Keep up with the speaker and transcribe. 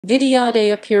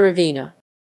Vidyodaya Pirivena.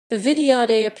 The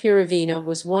Vidyodaya Pirivena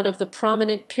was one of the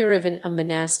prominent piriven, a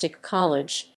monastic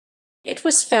college. It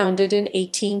was founded in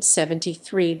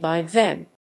 1873 by then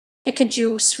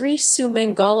Hikkaduwe Sri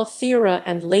Sumangala Thera,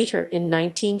 and later in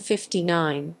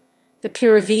 1959, the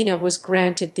Pirivena was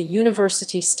granted the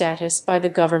university status by the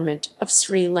Government of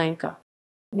Sri Lanka.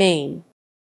 Name.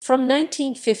 From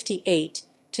 1958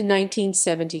 to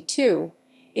 1972,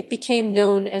 it became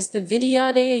known as the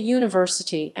Vidyodaya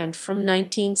University, and from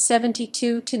 1972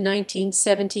 to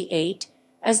 1978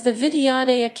 as the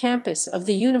Vidyodaya campus of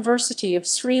the University of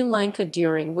Sri Lanka,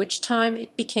 during which time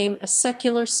it became a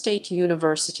secular state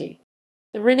university.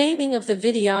 The renaming of the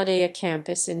Vidyodaya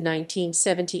campus in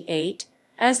 1978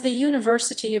 as the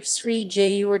University of Sri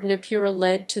Jayawardhanapura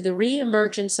led to the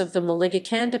re-emergence of the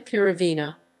Maligakanda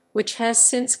Pirivena, which has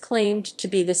since claimed to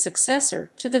be the successor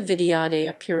to the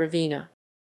Vidyodaya Pirivena.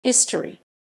 History.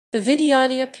 The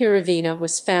Vidyodaya Pirivena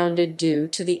was founded due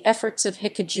to the efforts of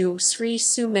Hikkaduwe Sri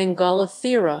Sumangala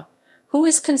Thera, who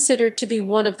is considered to be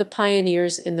one of the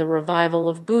pioneers in the revival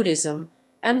of Buddhism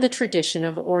and the tradition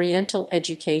of Oriental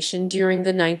education during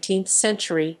the 19th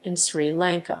century in Sri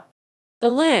Lanka. The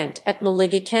land at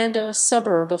Maligakanda, a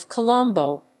suburb of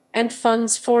Colombo, and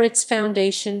funds for its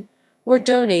foundation were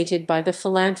donated by the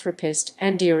philanthropist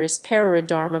Andiris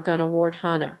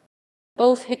Paradharmagunawardhana.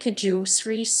 Both Hikkaduwe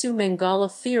Sri Sumangala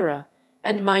Thera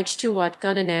and Mijtuwat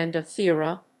Gunananda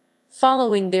Thera,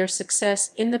 following their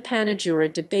success in the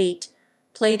Panajura debate,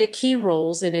 played a key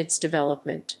roles in its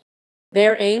development.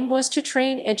 Their aim was to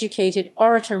train educated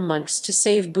orator monks to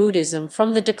save Buddhism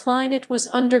from the decline it was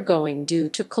undergoing due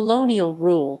to colonial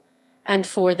rule, and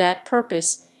for that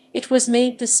purpose it was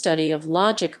made the study of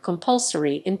logic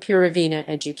compulsory in Pirivena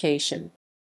education.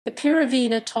 The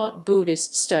Pirivena taught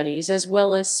Buddhist studies as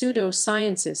well as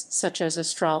pseudosciences such as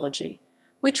astrology,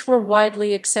 which were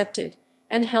widely accepted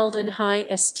and held in high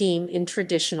esteem in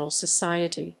traditional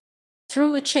society.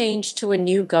 Through a change to a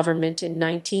new government in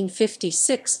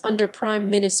 1956 under Prime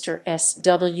Minister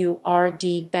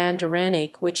S.W.R.D.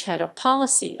 Bandaranaike, which had a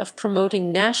policy of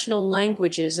promoting national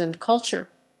languages and culture,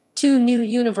 2 new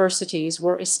universities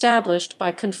were established by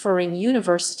conferring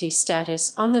university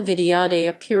status on the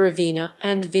Vidyodaya Pirivena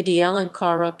and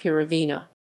Vidyalankara Pirivena.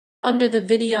 Under the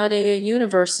Vidyodaya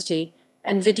University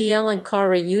and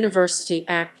Vidyalankara University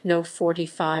Act No.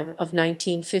 45 of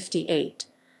 1958,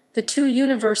 the 2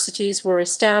 universities were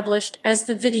established as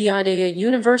the Vidyodaya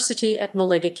University at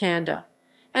Maligakanda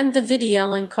and the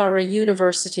Vidyalankara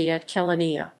University at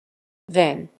Kelaniya.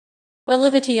 Then,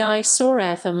 Welivitiai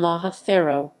Soratha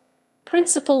Mahathero,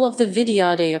 principal of the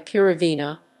Vidyodaya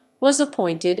Pirivena, was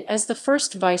appointed as the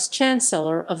first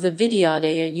vice-chancellor of the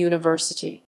Vidyodaya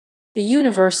University. The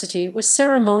university was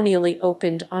ceremonially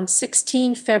opened on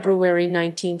 16 February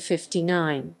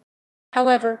 1959.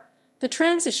 However, the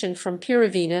transition from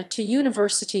Pirivena to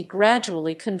university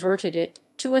gradually converted it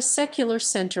to a secular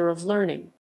center of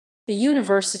learning. The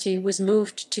university was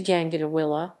moved to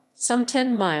Gangadawilla, some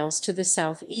 10 miles to the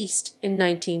southeast, in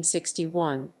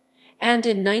 1961, and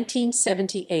in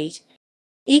 1978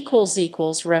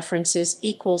 == references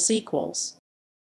 ==